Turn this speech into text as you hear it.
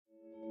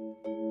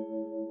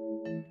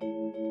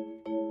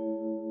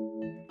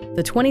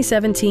the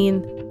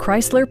 2017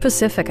 Chrysler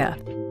Pacifica.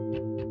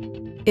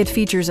 It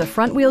features a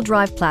front-wheel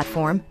drive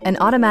platform, an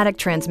automatic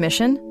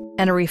transmission,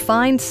 and a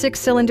refined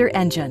 6-cylinder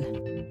engine.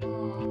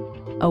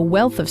 A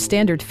wealth of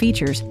standard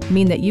features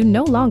mean that you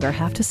no longer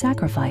have to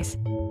sacrifice,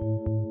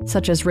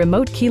 such as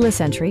remote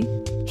keyless entry,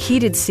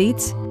 heated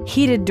seats,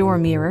 heated door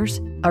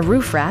mirrors, a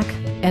roof rack,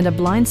 and a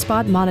blind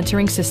spot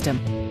monitoring system.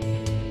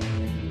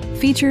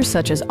 Features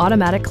such as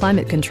automatic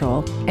climate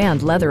control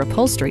and leather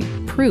upholstery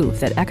prove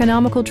that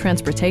economical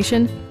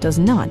transportation does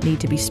not need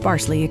to be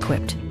sparsely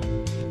equipped.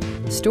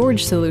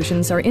 Storage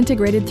solutions are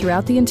integrated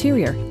throughout the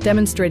interior,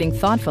 demonstrating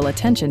thoughtful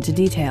attention to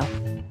detail.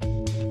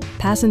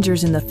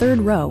 Passengers in the third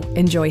row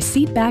enjoy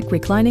seat-back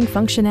reclining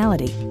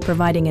functionality,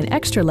 providing an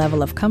extra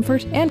level of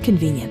comfort and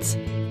convenience.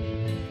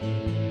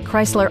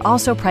 Chrysler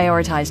also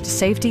prioritized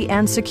safety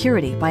and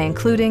security by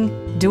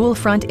including dual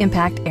front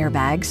impact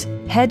airbags,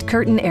 head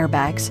curtain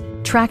airbags,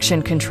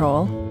 traction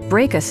control,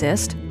 brake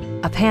assist,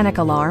 a panic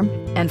alarm,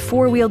 and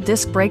 4-wheel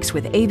disc brakes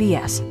with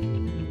ABS.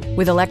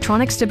 With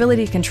electronic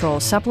stability control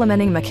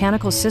supplementing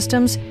mechanical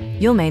systems,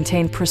 you'll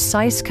maintain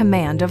precise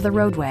command of the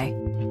roadway.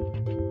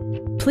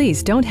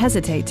 Please don't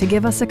hesitate to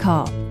give us a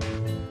call.